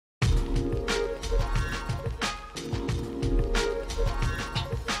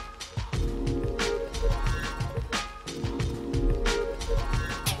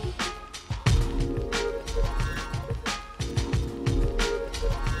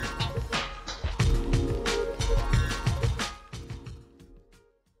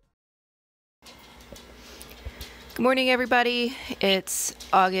Morning, everybody. It's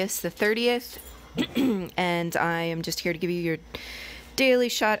August the 30th, and I am just here to give you your daily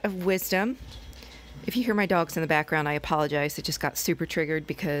shot of wisdom. If you hear my dogs in the background, I apologize. They just got super triggered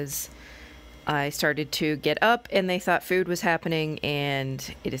because I started to get up and they thought food was happening,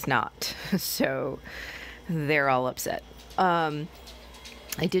 and it is not. So they're all upset. I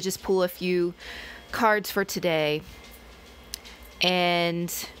did just pull a few cards for today,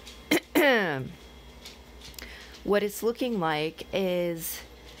 and what it's looking like is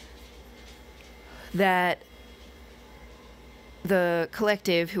that the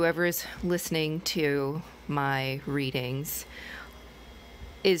collective, whoever is listening to my readings,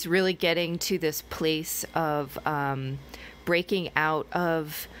 is really getting to this place of breaking out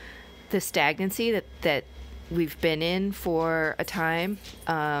of the stagnancy that we've been in for a time.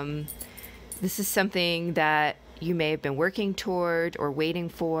 This is something that you may have been working toward or waiting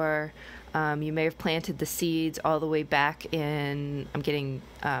for. You may have planted the seeds all the way back in, I'm getting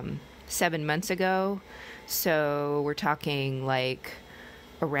 7 months ago. So we're talking like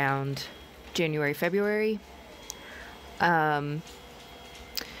around January, February. And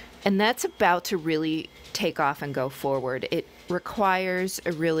that's about to really take off and go forward. It requires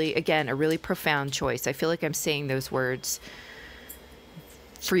a really profound choice. I feel like I'm saying those words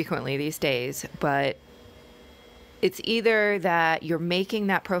frequently these days, but it's either that you're making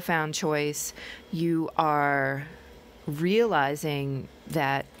that profound choice, you are realizing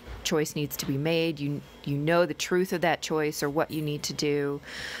that choice needs to be made, you know the truth of that choice or what you need to do.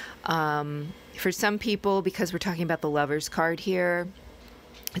 For some people, because we're talking about the Lovers card here,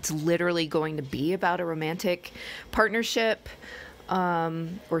 it's literally going to be about a romantic partnership,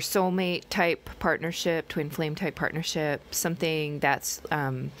 or soulmate type partnership, twin flame type partnership, something that's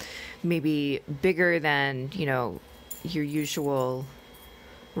maybe bigger than, you know, your usual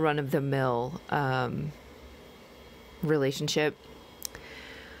run-of-the-mill relationship.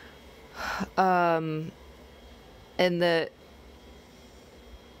 And this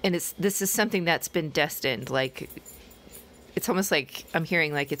is something that's been destined. Like, it's almost like I'm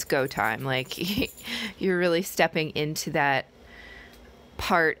hearing like it's go time. Like you're really stepping into that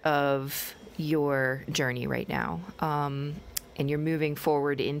part of your journey right now, and you're moving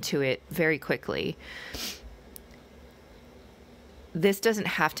forward into it very quickly. This doesn't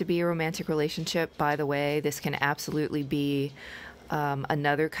have to be a romantic relationship, by the way. This can absolutely be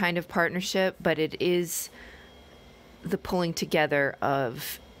another kind of partnership, but it is the pulling together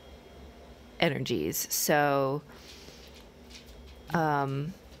of energies. So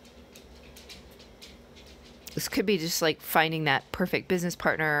this could be just like finding that perfect business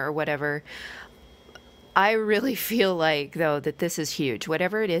partner or whatever. I really feel like, though, that this is huge.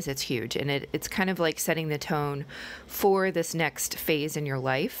 Whatever it is, it's huge. And it's kind of like setting the tone for this next phase in your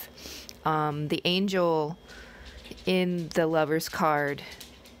life. The angel in the Lovers card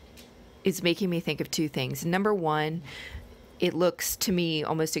is making me think of two things. Number one, it looks to me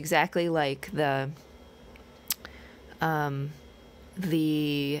almost exactly like the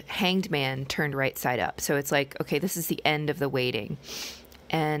Hanged Man turned right side up. So it's like, okay, this is the end of the waiting.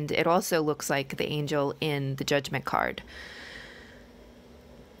 And it also looks like the angel in the Judgment card.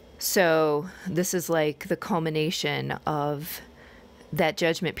 So this is like the culmination of that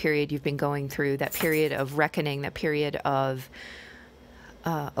judgment period you've been going through, that period of reckoning, that period of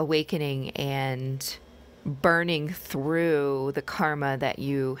awakening and burning through the karma that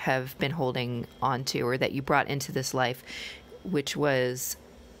you have been holding onto, or that you brought into this life, which was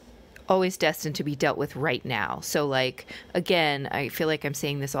always destined to be dealt with right now. So like, again, I feel like I'm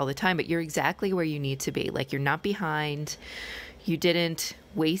saying this all the time, but you're exactly where you need to be. Like, you're not behind. You didn't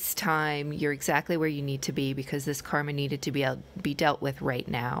waste time. You're exactly where you need to be, because this karma needed to be dealt with right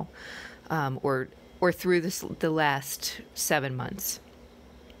now, or through the last 7 months.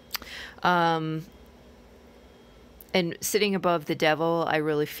 And sitting above the devil, I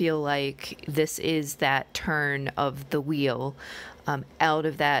really feel like this is that turn of the wheel, out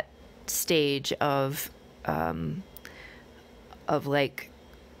of that stage of like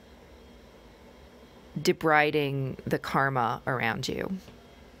debriding the karma around you.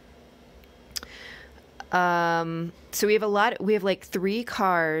 So we have like 3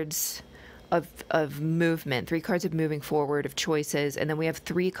 cards of movement, 3 cards of moving forward, of choices, and then we have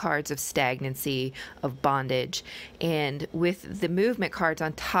 3 cards of stagnancy, of bondage. And with the movement cards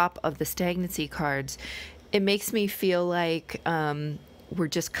on top of the stagnancy cards, it makes me feel like we're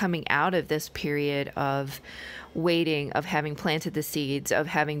just coming out of this period of waiting, of having planted the seeds, of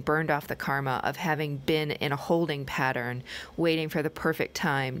having burned off the karma, of having been in a holding pattern, waiting for the perfect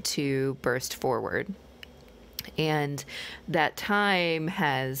time to burst forward. And that time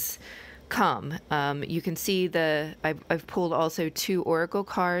has come. You can see I've pulled also 2 oracle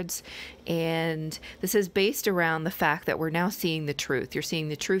cards, and this is based around the fact that we're now seeing the truth. You're seeing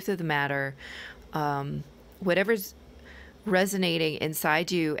the truth of the matter. Whatever's resonating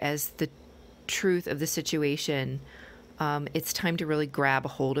inside you as the truth of the situation, it's time to really grab a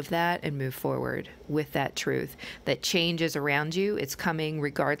hold of that and move forward with that truth. That change is around you. It's coming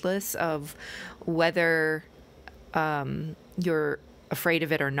regardless of whether you're afraid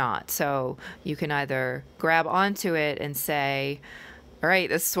of it or not. So you can either grab onto it and say, all right,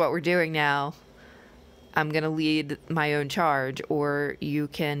 this is what we're doing now. I'm going to lead my own charge. Or you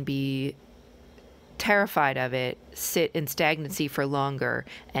can be terrified of it, sit in stagnancy for longer,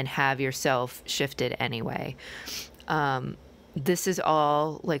 and have yourself shifted anyway. This is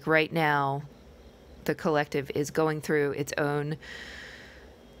all, like, right now, the collective is going through its own,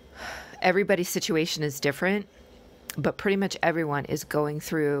 everybody's situation is different, but pretty much everyone is going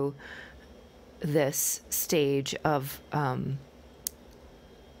through this stage of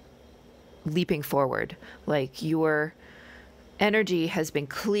leaping forward. Like, your energy has been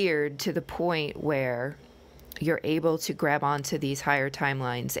cleared to the point where you're able to grab onto these higher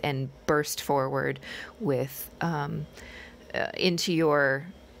timelines and burst forward with into your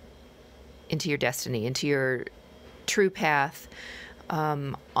destiny, into your true path,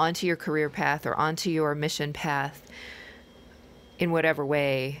 onto your career path, or onto your mission path, in whatever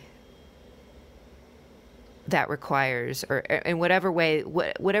way that requires, or in whatever way,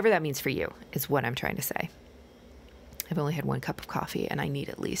 whatever that means for you, is what I'm trying to say. I've only had 1 cup of coffee, and I need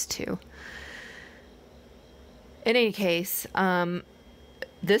at least 2. In any case,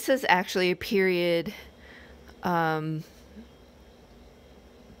 this is actually a period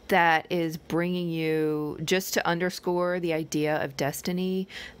that is bringing you, just to underscore the idea of destiny,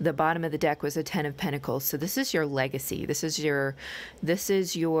 the bottom of the deck was a 10 of Pentacles. So this is your legacy. This is your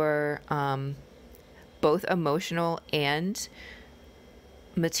both emotional and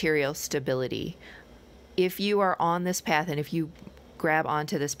material stability. If you are on this path, and if you grab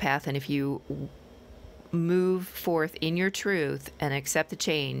onto this path, and if you move forth in your truth and accept the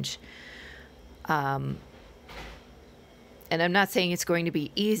change, and I'm not saying it's going to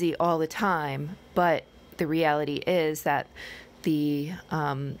be easy all the time, but the reality is that the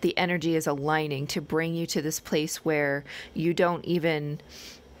energy is aligning to bring you to this place where you don't even,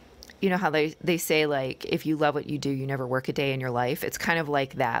 you know how they say, like, if you love what you do, you never work a day in your life. It's kind of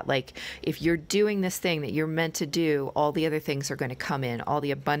like that. Like, if you're doing this thing that you're meant to do, all the other things are going to come in. All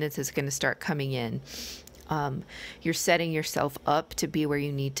the abundance is going to start coming in. You're setting yourself up to be where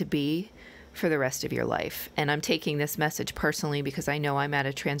you need to be for the rest of your life. And I'm taking this message personally because I know I'm at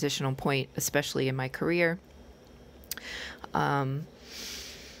a transitional point, especially in my career. And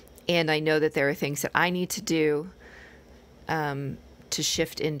I know that there are things that I need to do to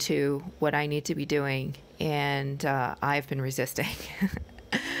shift into what I need to be doing, and I've been resisting.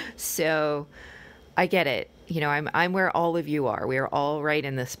 So I get it. You know, I'm where all of you are. We are all right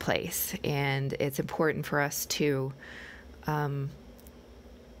in this place, and it's important for us to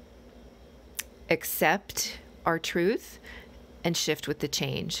accept our truth and shift with the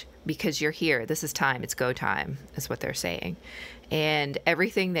change, because you're here. This is time. It's go time, is what they're saying. And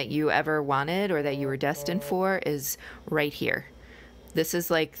everything that you ever wanted or that you were destined for is right here. This is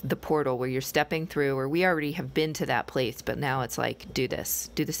like the portal where you're stepping through, or we already have been to that place, but now it's like, do this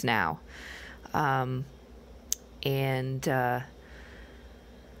now. And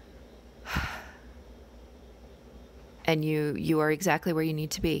you are exactly where you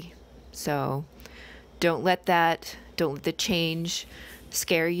need to be. So don't let the change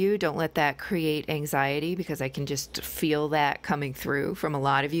scare you. Don't let that create anxiety, because I can just feel that coming through from a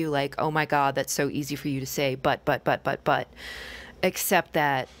lot of you, like, oh my God, that's so easy for you to say, but. Accept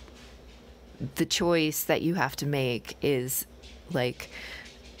that the choice that you have to make is, like,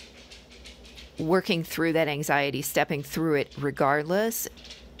 working through that anxiety, stepping through it regardless,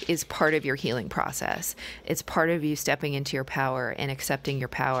 is part of your healing process. It's part of you stepping into your power and accepting your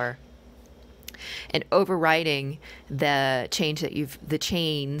power and overriding the chains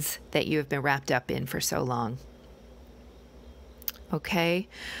that you have been wrapped up in for so long. Okay.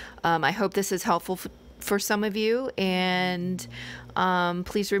 I hope this is helpful for some of you, and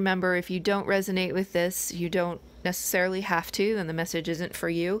please remember, if you don't resonate with this, you don't necessarily have to, then the message isn't for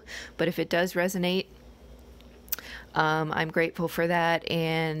you. But if it does resonate, I'm grateful for that,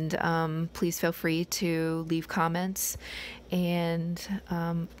 and please feel free to leave comments and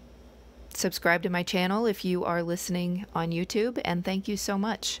subscribe to my channel if you are listening on YouTube. And thank you so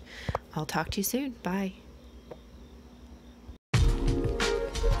much. I'll talk to you soon. Bye.